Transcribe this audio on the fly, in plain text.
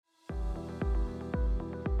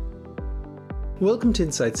Welcome to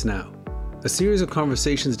Insights Now, a series of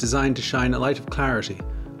conversations designed to shine a light of clarity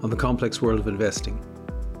on the complex world of investing.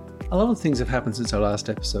 A lot of things have happened since our last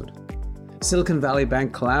episode. Silicon Valley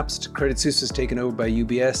Bank collapsed, Credit Suisse was taken over by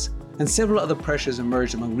UBS, and several other pressures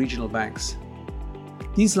emerged among regional banks.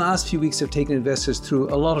 These last few weeks have taken investors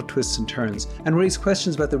through a lot of twists and turns and raised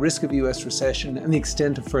questions about the risk of US recession and the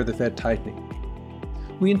extent of further Fed tightening.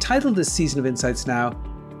 We entitled this season of Insights Now,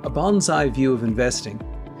 A Bonsai View of Investing,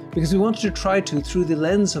 because we wanted to try to, through the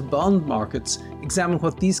lens of bond markets, examine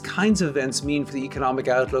what these kinds of events mean for the economic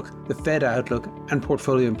outlook, the Fed outlook, and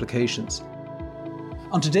portfolio implications.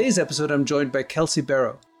 On today's episode, I'm joined by Kelsey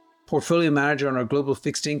Berro, portfolio manager on our global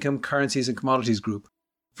fixed income, currencies and commodities group,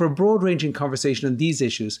 for a broad-ranging conversation on these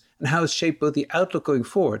issues and how it's shaped both the outlook going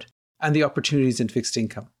forward and the opportunities in fixed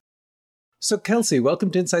income. So Kelsey,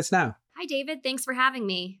 welcome to Insights Now. Hi, David. Thanks for having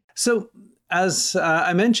me. So, as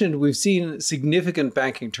I mentioned, we've seen significant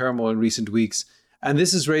banking turmoil in recent weeks, and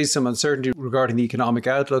this has raised some uncertainty regarding the economic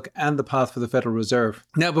outlook and the path for the Federal Reserve.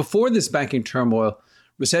 Now, before this banking turmoil,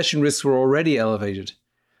 recession risks were already elevated.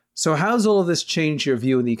 So how's all of this changed your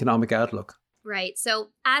view on the economic outlook? Right. So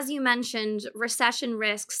as you mentioned, recession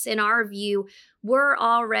risks, in our view, were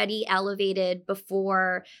already elevated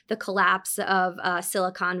before the collapse of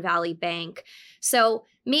Silicon Valley Bank. So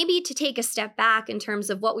maybe to take a step back in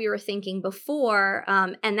terms of what we were thinking before,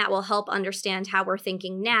 and that will help understand how we're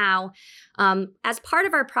thinking now. As part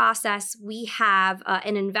of our process, we have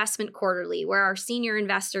an investment quarterly where our senior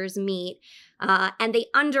investors meet and they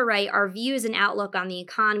underwrite our views and outlook on the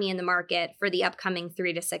economy and the market for the upcoming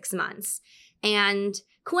 3 to 6 months. And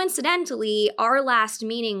coincidentally, our last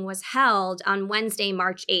meeting was held on Wednesday,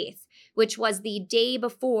 March 8th, which was the day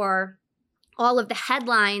before all of the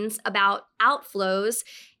headlines about outflows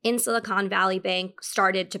in Silicon Valley Bank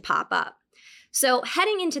started to pop up. So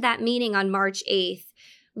heading into that meeting on March 8th,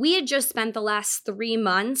 we had just spent the last 3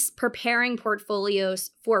 months preparing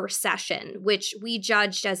portfolios for recession, which we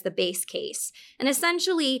judged as the base case. And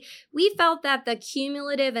essentially, we felt that the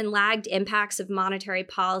cumulative and lagged impacts of monetary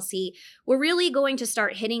policy were really going to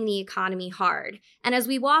start hitting the economy hard. And as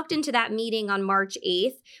we walked into that meeting on March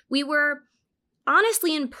 8th, we were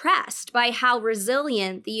honestly impressed by how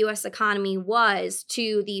resilient the U.S. economy was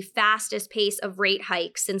to the fastest pace of rate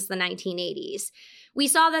hikes since the 1980s. We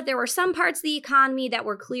saw that there were some parts of the economy that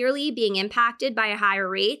were clearly being impacted by higher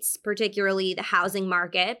rates, particularly the housing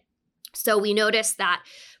market. So we noticed that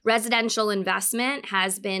residential investment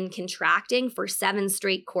has been contracting for 7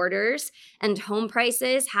 straight quarters, and home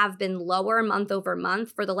prices have been lower month over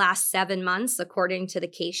month for the last 7 months, according to the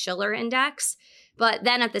Case-Shiller Index. But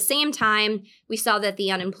then at the same time, we saw that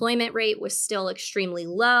the unemployment rate was still extremely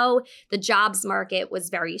low, the jobs market was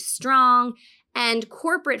very strong, and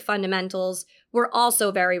corporate fundamentals were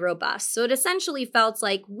also very robust. So it essentially felt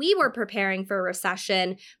like we were preparing for a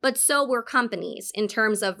recession, but so were companies in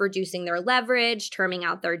terms of reducing their leverage, terming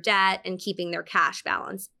out their debt, and keeping their cash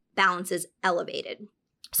balances elevated.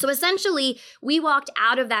 So essentially, we walked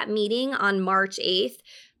out of that meeting on March 8th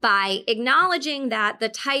by acknowledging that the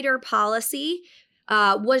tighter policy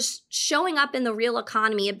was showing up in the real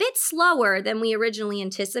economy a bit slower than we originally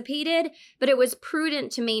anticipated, but it was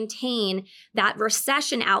prudent to maintain that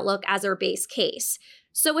recession outlook as our base case.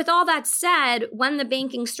 So with all that said, when the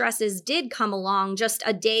banking stresses did come along just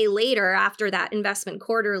a day later after that investment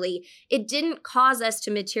quarterly, it didn't cause us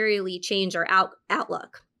to materially change our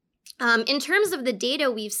outlook. In terms of the data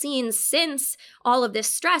we've seen since all of this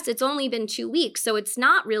stress, it's only been 2 weeks, so it's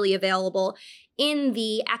not really available in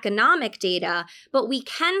the economic data, but we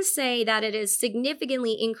can say that it has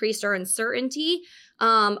significantly increased our uncertainty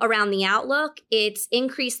around the outlook. It's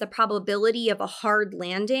increased the probability of a hard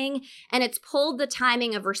landing, and it's pulled the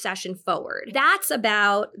timing of recession forward. That's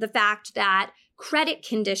about the fact that credit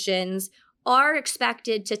conditions are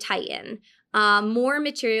expected to tighten more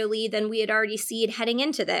materially than we had already seen heading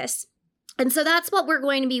into this. And so that's what we're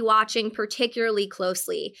going to be watching particularly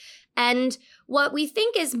closely. And what we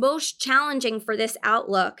think is most challenging for this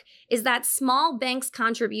outlook is that small banks'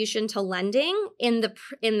 contribution to lending in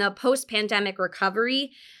the post-pandemic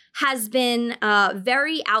recovery has been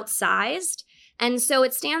very outsized. And so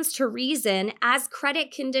it stands to reason as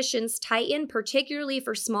credit conditions tighten, particularly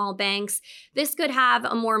for small banks, this could have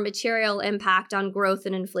a more material impact on growth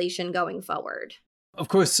and inflation going forward. Of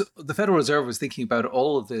course, the Federal Reserve was thinking about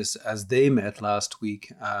all of this as they met last week,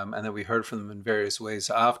 and then we heard from them in various ways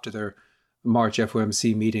after their March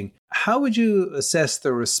FOMC meeting. How would you assess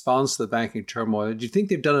the response to the banking turmoil? Do you think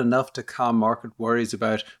they've done enough to calm market worries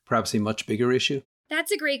about perhaps a much bigger issue?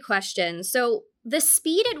 That's a great question. So the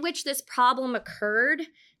speed at which this problem occurred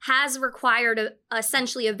has required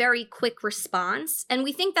essentially a very quick response. And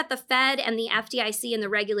we think that the Fed and the FDIC and the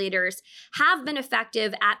regulators have been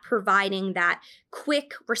effective at providing that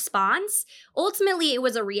quick response. Ultimately, it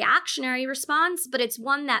was a reactionary response, but it's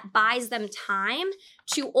one that buys them time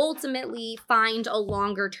to ultimately find a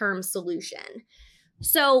longer-term solution.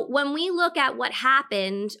 So when we look at what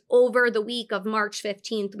happened over the week of March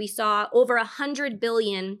 15th, we saw over $100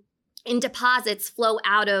 billion in deposits flow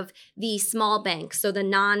out of the small banks, so the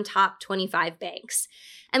non-top 25 banks.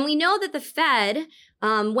 And we know that the Fed,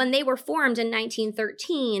 when they were formed in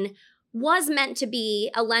 1913, was meant to be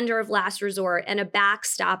a lender of last resort and a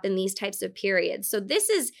backstop in these types of periods. So this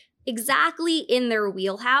is exactly in their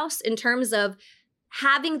wheelhouse in terms of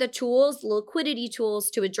having the tools, liquidity tools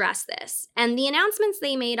to address this. And the announcements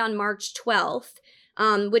they made on March 12th,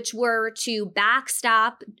 which were to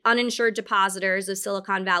backstop uninsured depositors of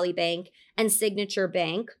Silicon Valley Bank and Signature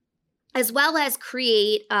Bank, as well as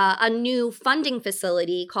create a new funding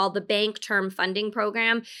facility called the Bank Term Funding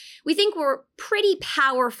Program, we think were pretty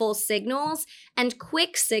powerful signals and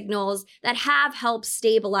quick signals that have helped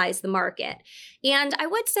stabilize the market. And I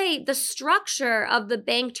would say the structure of the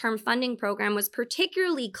Bank Term Funding Program was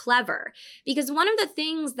particularly clever because one of the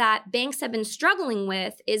things that banks have been struggling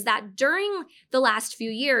with is that during the last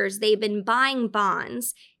few years, they've been buying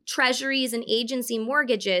bonds, treasuries and agency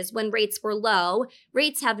mortgages when rates were low.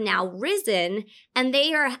 Rates have now risen, and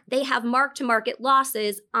they have mark-to-market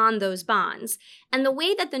losses on those bonds. And the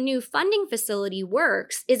way that the new funding facility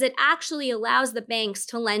works is it actually allows the banks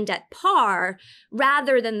to lend at par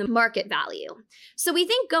rather than the market value. So we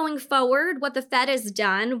think going forward, what the Fed has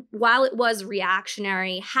done, while it was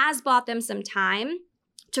reactionary, has bought them some time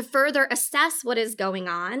to further assess what is going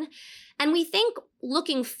on. And we think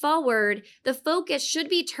looking forward, the focus should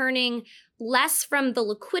be turning less from the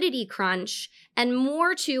liquidity crunch and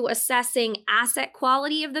more to assessing asset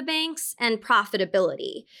quality of the banks and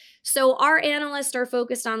profitability. So our analysts are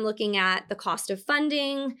focused on looking at the cost of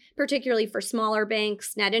funding, particularly for smaller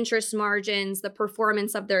banks, net interest margins, the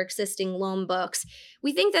performance of their existing loan books.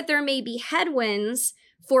 We think that there may be headwinds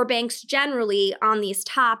for banks generally on these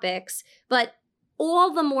topics, but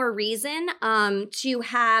all the more reason to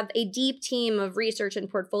have a deep team of research and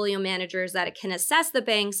portfolio managers that can assess the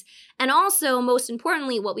banks. And also, most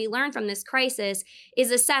importantly, what we learned from this crisis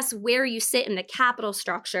is assess where you sit in the capital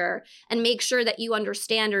structure and make sure that you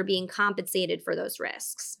understand are being compensated for those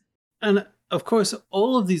risks. And of course,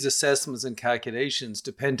 all of these assessments and calculations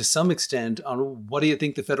depend to some extent on what do you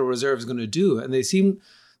think the Federal Reserve is going to do. And they seem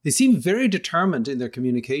very determined in their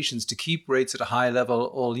communications to keep rates at a high level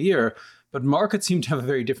all year. But markets seem to have a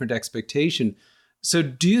very different expectation. So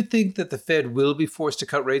do you think that the Fed will be forced to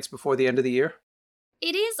cut rates before the end of the year?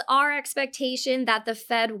 It is our expectation that the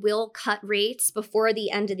Fed will cut rates before the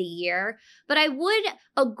end of the year, but I would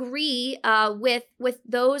agree with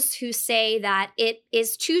those who say that it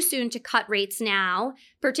is too soon to cut rates now,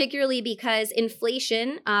 particularly because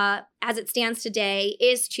inflation, as it stands today,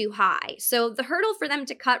 is too high. So the hurdle for them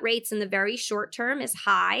to cut rates in the very short term is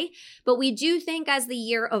high, but we do think as the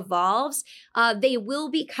year evolves, they will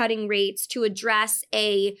be cutting rates to address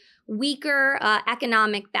a weaker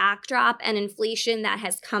economic backdrop and inflation that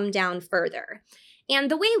has come down further. And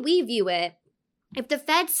the way we view it, if the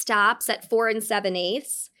Fed stops at 4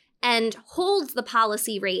 7/8 and holds the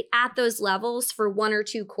policy rate at those levels for 1 or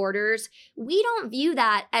 2 quarters, we don't view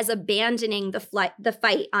that as abandoning the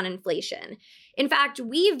fight on inflation. In fact,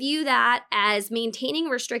 we view that as maintaining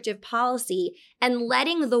restrictive policy and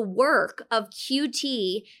letting the work of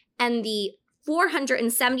QT and the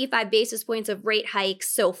 475 basis points of rate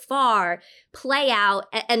hikes so far play out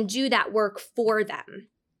and do that work for them.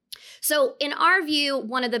 So in our view,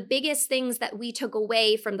 one of the biggest things that we took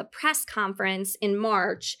away from the press conference in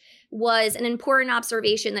March was an important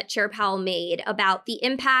observation that Chair Powell made about the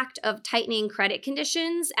impact of tightening credit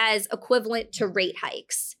conditions as equivalent to rate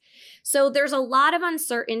hikes. So there's a lot of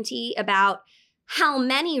uncertainty about how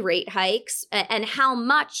many rate hikes and how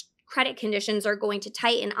much credit conditions are going to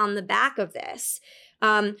tighten on the back of this.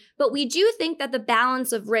 But we do think that the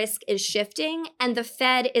balance of risk is shifting, and the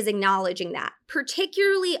Fed is acknowledging that,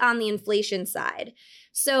 particularly on the inflation side.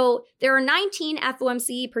 So there are 19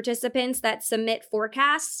 FOMC participants that submit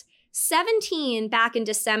forecasts. 17 back in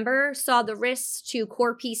December saw the risks to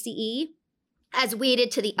core PCE as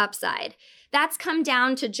weighted to the upside. That's come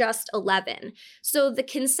down to just 11. So the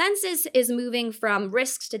consensus is moving from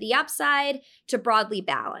risks to the upside to broadly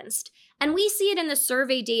balanced. And we see it in the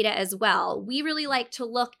survey data as well. We really like to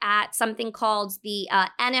look at something called the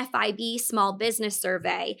NFIB Small Business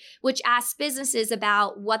Survey, which asks businesses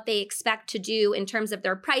about what they expect to do in terms of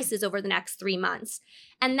their prices over the next 3 months.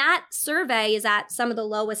 And that survey is at some of the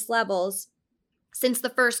lowest levels since the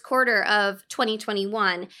first quarter of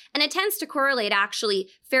 2021. And it tends to correlate actually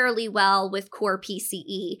fairly well with core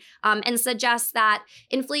PCE and suggests that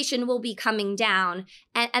inflation will be coming down.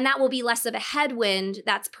 And that will be less of a headwind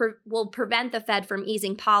that will prevent the Fed from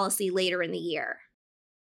easing policy later in the year.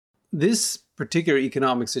 This particular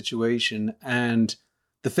economic situation and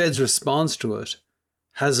the Fed's response to it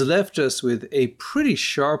has left us with a pretty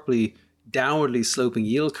sharply downwardly sloping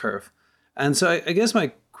yield curve. And so I guess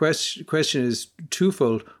my question is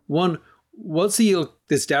twofold. One, what's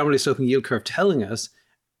this downwardly sloping yield curve telling us?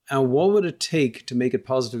 And what would it take to make it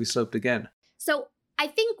positively sloped again? So I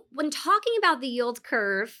think when talking about the yield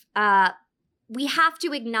curve, we have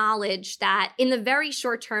to acknowledge that in the very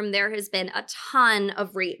short term, there has been a ton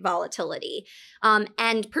of rate volatility,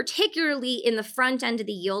 and particularly in the front end of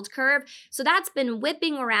the yield curve. So that's been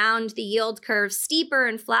whipping around the yield curve steeper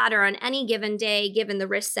and flatter on any given day, given the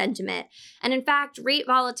risk sentiment. And in fact, rate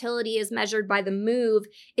volatility as measured by the move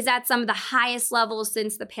is at some of the highest levels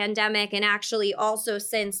since the pandemic and actually also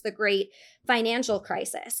since the great financial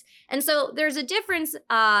crisis. And so there's a difference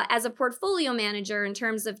as a portfolio manager in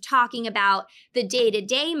terms of talking about the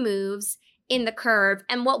day-to-day moves in the curve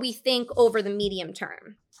and what we think over the medium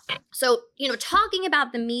term. So, talking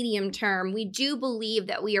about the medium term, we do believe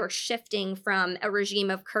that we are shifting from a regime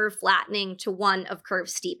of curve flattening to one of curve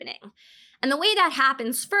steepening. And the way that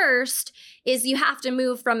happens first is you have to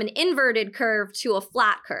move from an inverted curve to a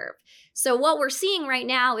flat curve. So what we're seeing right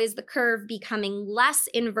now is the curve becoming less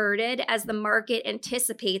inverted as the market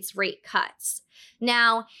anticipates rate cuts.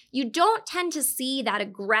 Now, you don't tend to see that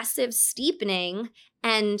aggressive steepening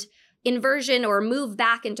and inversion or move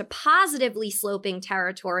back into positively sloping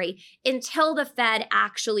territory until the Fed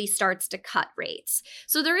actually starts to cut rates.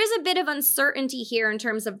 So there is a bit of uncertainty here in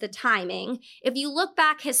terms of the timing. If you look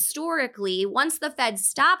back historically, once the Fed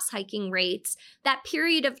stops hiking rates, that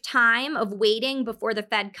period of time of waiting before the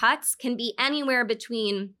Fed cuts can be anywhere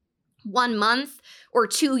between 1 month or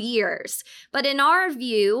 2 years. But in our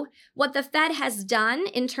view, what the Fed has done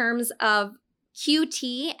in terms of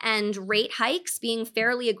QT and rate hikes being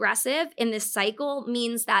fairly aggressive in this cycle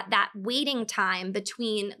means that waiting time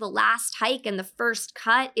between the last hike and the first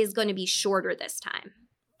cut is going to be shorter this time.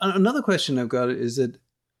 Another question I've got is that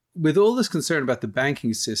with all this concern about the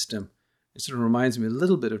banking system, it sort of reminds me a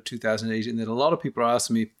little bit of 2008 in that a lot of people are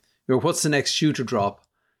asking me, what's the next shoe to drop?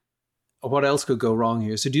 Or what else could go wrong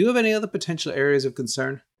here? So do you have any other potential areas of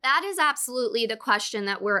concern? That is absolutely the question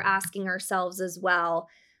that we're asking ourselves as well.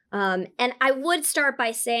 And I would start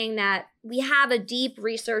by saying that we have a deep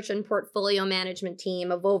research and portfolio management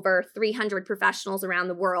team of over 300 professionals around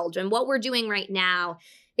the world. And what we're doing right now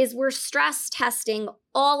is we're stress testing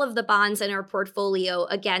all of the bonds in our portfolio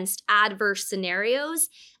against adverse scenarios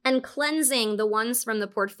and cleansing the ones from the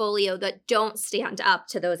portfolio that don't stand up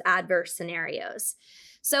to those adverse scenarios.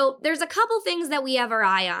 So there's a couple things that we have our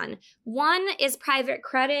eye on. One is private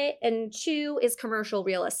credit and two is commercial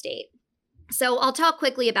real estate. So I'll talk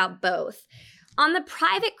quickly about both. On the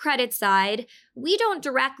private credit side, we don't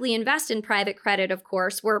directly invest in private credit, of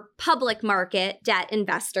course. We're public market debt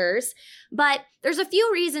investors, but there's a few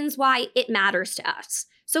reasons why it matters to us.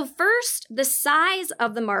 So first, the size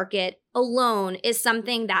of the market alone is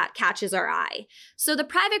something that catches our eye. So the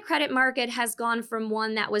private credit market has gone from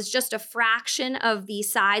one that was just a fraction of the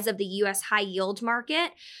size of the US high yield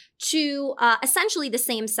market to essentially the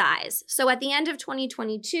same size. So at the end of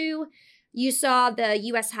 2022, you saw the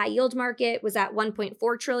US high yield market was at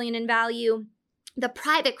 1.4 trillion in value. The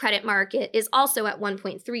private credit market is also at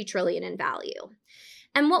 1.3 trillion in value.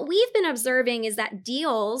 And what we've been observing is that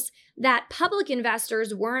deals that public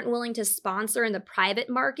investors weren't willing to sponsor in the private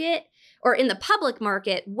market or in the public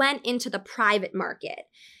market went into the private market.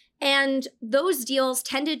 And those deals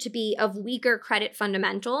tended to be of weaker credit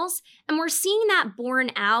fundamentals. And we're seeing that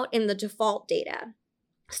borne out in the default data.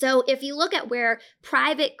 So if you look at where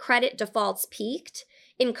private credit defaults peaked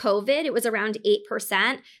in COVID, it was around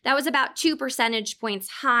 8%. That was about 2 percentage points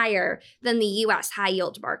higher than the US high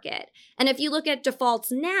yield market. And if you look at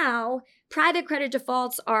defaults now, private credit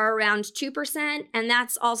defaults are around 2%, and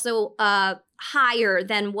that's also higher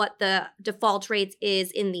than what the default rate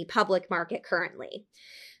is in the public market currently.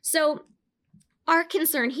 So Our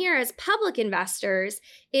concern here as public investors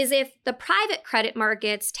is if the private credit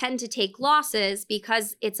markets tend to take losses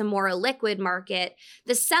because it's a more illiquid market,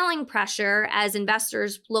 the selling pressure as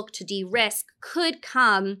investors look to de-risk could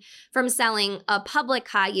come from selling a public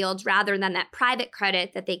high yield rather than that private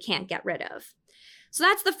credit that they can't get rid of. So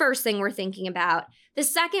that's the first thing we're thinking about. The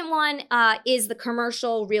second one is the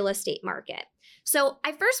commercial real estate market. So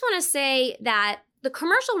I first want to say that the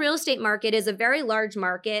commercial real estate market is a very large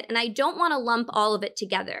market, and I don't want to lump all of it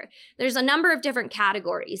together. There's a number of different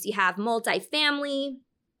categories. You have multifamily,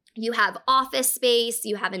 you have office space,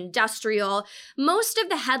 you have industrial. Most of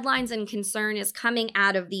the headlines and concern is coming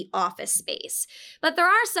out of the office space. But there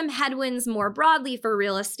are some headwinds more broadly for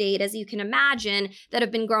real estate, as you can imagine, that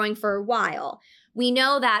have been growing for a while. We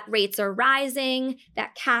know that rates are rising,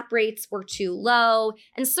 that cap rates were too low,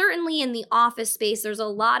 and certainly in the office space, there's a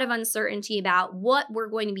lot of uncertainty about what we're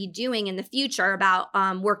going to be doing in the future about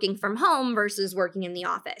working from home versus working in the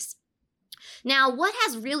office. Now, what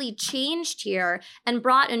has really changed here and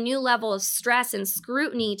brought a new level of stress and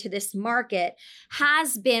scrutiny to this market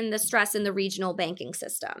has been the stress in the regional banking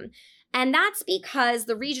system. And that's because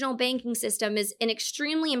the regional banking system is an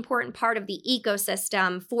extremely important part of the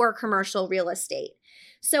ecosystem for commercial real estate.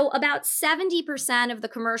 So about 70% of the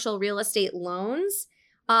commercial real estate loans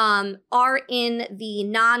are in the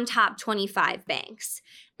non-top 25 banks.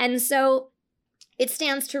 And so it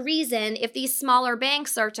stands to reason if these smaller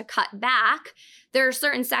banks are to cut back, there are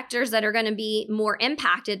certain sectors that are going to be more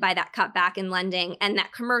impacted by that cutback in lending, and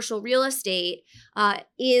that commercial real estate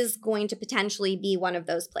is going to potentially be one of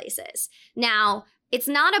those places. Now, it's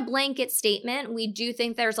not a blanket statement. We do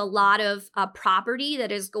think there's a lot of property that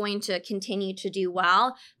is going to continue to do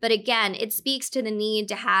well. But again, it speaks to the need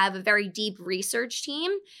to have a very deep research team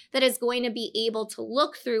that is going to be able to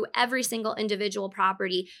look through every single individual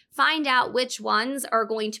property, find out which ones are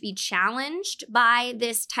going to be challenged by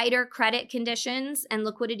this tighter credit conditions and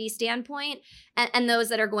liquidity standpoint, and those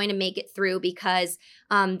that are going to make it through because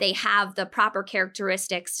they have the proper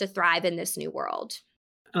characteristics to thrive in this new world.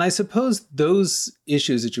 And I suppose those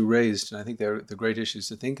issues that you raised, and I think they're the great issues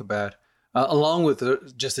to think about, along with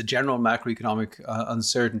just the general macroeconomic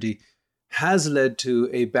uncertainty, has led to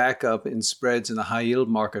a backup in spreads in the high yield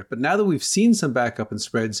market. But now that we've seen some backup in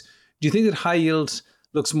spreads, do you think that high yield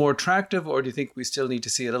looks more attractive, or do you think we still need to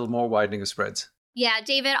see a little more widening of spreads? Yeah,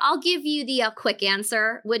 David, I'll give you the quick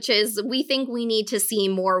answer, which is we think we need to see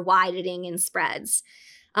more widening in spreads.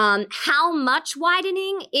 How much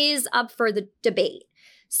widening is up for the debate.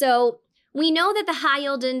 So we know that the high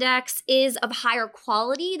yield index is of higher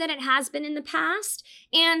quality than it has been in the past.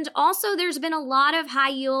 And also there's been a lot of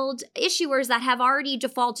high yield issuers that have already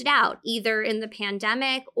defaulted out, either in the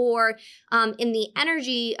pandemic or in the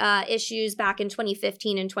energy issues back in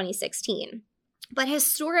 2015 and 2016. But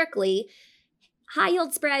historically, high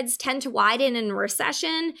yield spreads tend to widen in a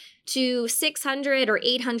recession to 600 or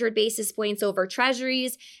 800 basis points over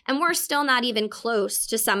treasuries, and we're still not even close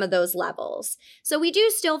to some of those levels. So we do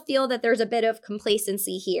still feel that there's a bit of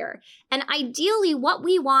complacency here. And ideally, what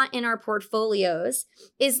we want in our portfolios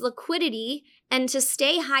is liquidity and to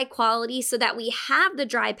stay high quality so that we have the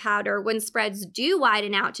dry powder when spreads do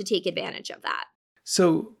widen out to take advantage of that.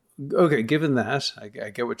 So, okay, given that, I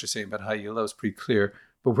get what you're saying about high yield. That was pretty clear.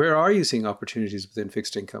 But where are you seeing opportunities within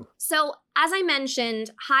fixed income? So as I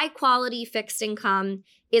mentioned, high quality fixed income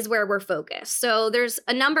is where we're focused. So there's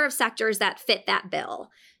a number of sectors that fit that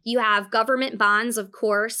bill. You have government bonds, of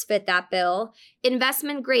course, fit that bill.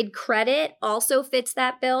 Investment grade credit also fits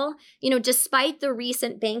that bill. Despite the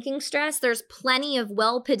recent banking stress, there's plenty of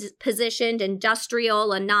well-positioned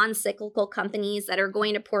industrial and non-cyclical companies that are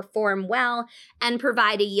going to perform well and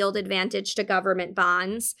provide a yield advantage to government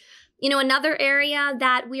bonds. Another area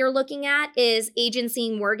that we are looking at is agency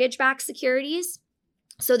mortgage-backed securities.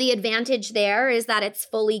 So the advantage there is that it's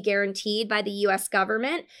fully guaranteed by the U.S.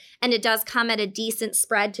 government, and it does come at a decent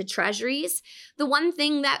spread to treasuries. The one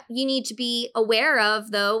thing that you need to be aware of,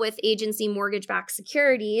 though, with agency mortgage-backed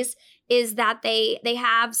securities is that they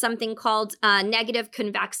have something called negative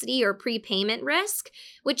convexity or prepayment risk,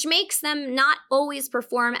 which makes them not always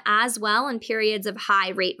perform as well in periods of high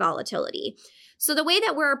rate volatility. So the way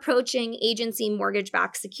that we're approaching agency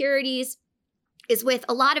mortgage-backed securities is with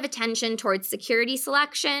a lot of attention towards security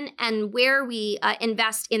selection and where we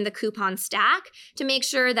invest in the coupon stack to make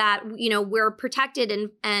sure that we're protected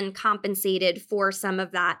and compensated for some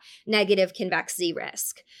of that negative convexity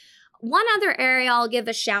risk. One other area I'll give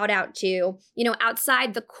a shout out to,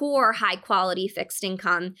 outside the core high quality fixed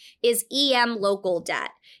income is EM local debt.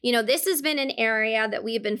 This has been an area that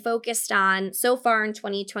we've been focused on so far in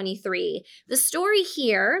 2023. The story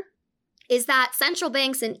here is that central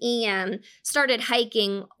banks and EM started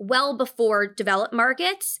hiking well before developed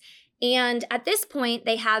markets. And at this point,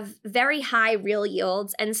 they have very high real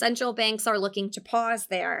yields, and central banks are looking to pause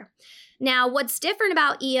there. Now, what's different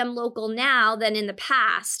about EM local now than in the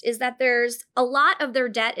past is that there's a lot of their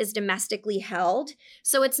debt is domestically held.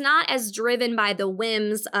 So it's not as driven by the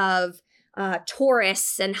whims of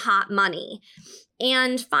tourists and hot money.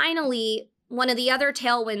 And finally, one of the other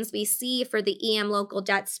tailwinds we see for the EM local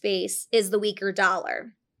debt space is the weaker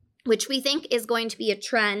dollar, which we think is going to be a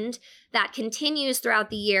trend that continues throughout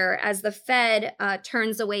the year as the Fed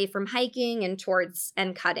turns away from hiking and towards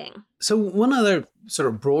and cutting. So one other sort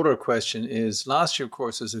of broader question is, last year, of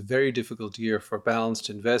course, was a very difficult year for balanced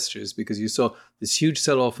investors because you saw this huge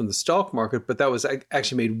sell-off in the stock market, but that was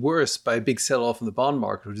actually made worse by a big sell-off in the bond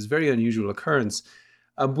market, which is a very unusual occurrence.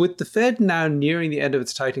 With the Fed now nearing the end of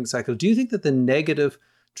its tightening cycle, do you think that the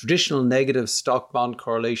traditional negative stock-bond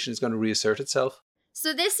correlation is going to reassert itself?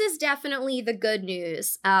 So this is definitely the good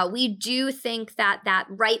news. We do think that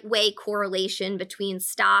right-way correlation between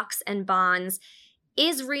stocks and bonds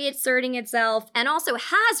is reasserting itself and also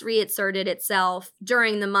has reasserted itself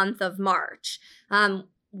during the month of March.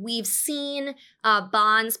 We've seen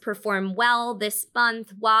bonds perform well this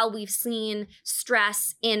month while we've seen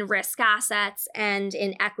stress in risk assets and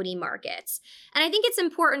in equity markets. And I think it's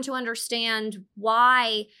important to understand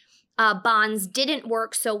why bonds didn't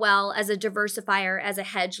work so well as a diversifier, as a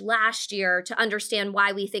hedge last year, to understand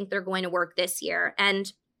why we think they're going to work this year.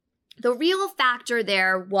 And the real factor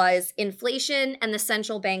there was inflation and the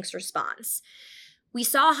central bank's response. We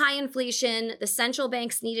saw high inflation. The central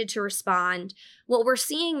banks needed to respond. What we're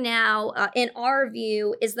seeing now, in our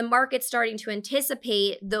view, is the market starting to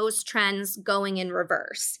anticipate those trends going in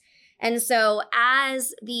reverse. And so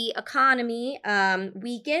as the economy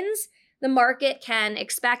weakens, the market can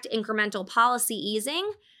expect incremental policy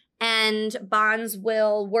easing, and bonds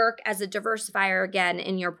will work as a diversifier again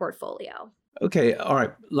in your portfolio. Okay, all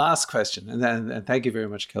right. Last question, and thank you very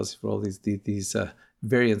much, Kelsey, for all these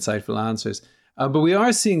very insightful answers. But we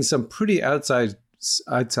are seeing some pretty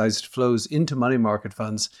outsized flows into money market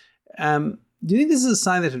funds. Do you think this is a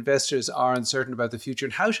sign that investors are uncertain about the future,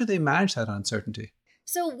 and how should they manage that uncertainty?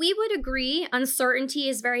 So we would agree uncertainty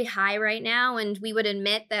is very high right now, and we would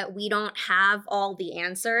admit that we don't have all the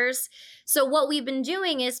answers. So what we've been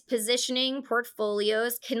doing is positioning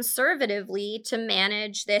portfolios conservatively to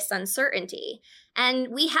manage this uncertainty. And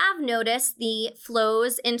we have noticed the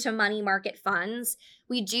flows into money market funds.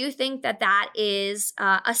 We do think that is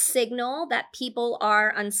a signal that people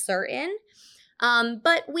are uncertain.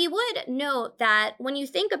 But we would note that when you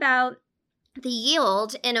think about the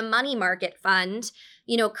yield in a money market fund,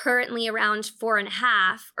 currently around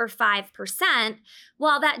 4.5% or 5%,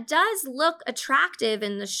 while that does look attractive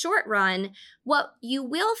in the short run, what you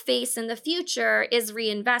will face in the future is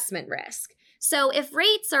reinvestment risk. So if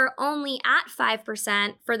rates are only at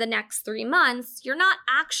 5% for the next 3 months, you're not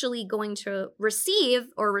actually going to receive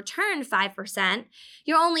or return 5%.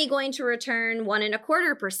 You're only going to return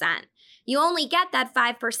 1.25%. You only get that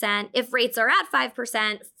 5% if rates are at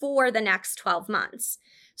 5% for the next 12 months.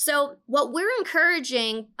 So what we're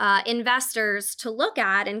encouraging investors to look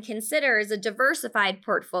at and consider is a diversified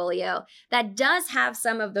portfolio that does have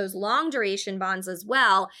some of those long duration bonds as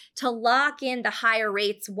well to lock in the higher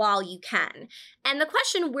rates while you can. And the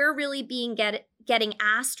question we're really getting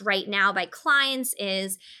asked right now by clients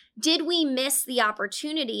is, did we miss the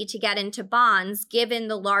opportunity to get into bonds given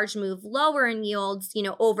the large move lower in yields,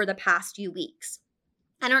 over the past few weeks?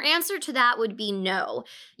 And our answer to that would be no.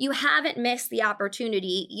 You haven't missed the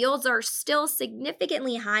opportunity. Yields are still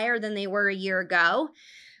significantly higher than they were a year ago.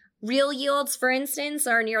 Real yields, for instance,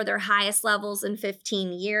 are near their highest levels in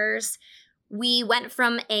 15 years. We went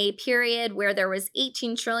from a period where there was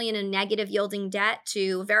 18 trillion in negative yielding debt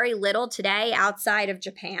to very little today outside of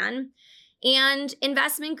Japan. And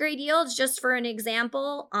investment grade yields, just for an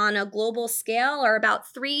example, on a global scale are about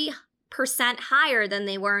 3% higher than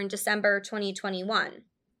they were in December 2021.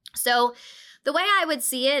 So the way I would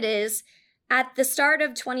see it is, at the start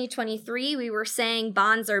of 2023, we were saying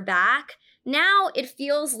bonds are back. Now it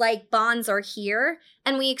feels like bonds are here,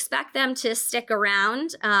 and we expect them to stick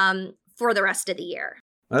around for the rest of the year.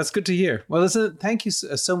 Well, that's good to hear. Well, listen, thank you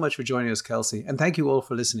so much for joining us, Kelsey, and thank you all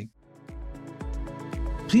for listening.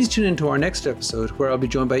 Please tune in to our next episode, where I'll be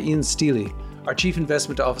joined by Ian Steely, our Chief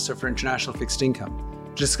Investment Officer for International Fixed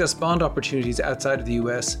Income, to discuss bond opportunities outside of the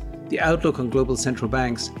US, the outlook on global central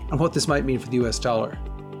banks, and what this might mean for the US dollar.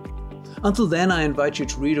 Until then, I invite you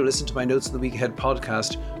to read or listen to my Notes on the Week Ahead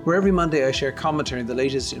podcast, where every Monday I share commentary on the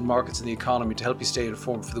latest in markets and the economy to help you stay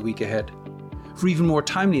informed for the week ahead. For even more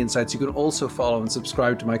timely insights, you can also follow and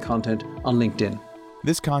subscribe to my content on LinkedIn.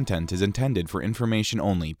 This content is intended for information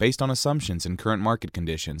only based on assumptions and current market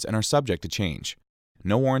conditions and are subject to change.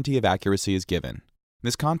 No warranty of accuracy is given.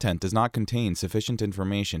 This content does not contain sufficient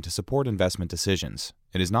information to support investment decisions.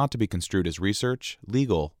 It is not to be construed as research,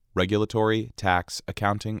 legal, regulatory, tax,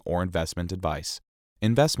 accounting, or investment advice.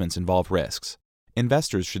 Investments involve risks.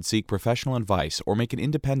 Investors should seek professional advice or make an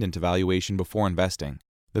independent evaluation before investing.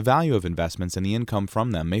 The value of investments and the income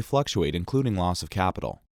from them may fluctuate, including loss of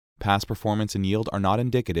capital. Past performance and yield are not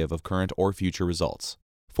indicative of current or future results.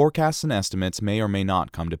 Forecasts and estimates may or may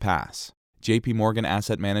not come to pass. J.P. Morgan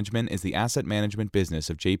Asset Management is the asset management business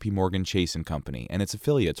of J.P. Morgan Chase & Company and its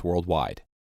affiliates worldwide.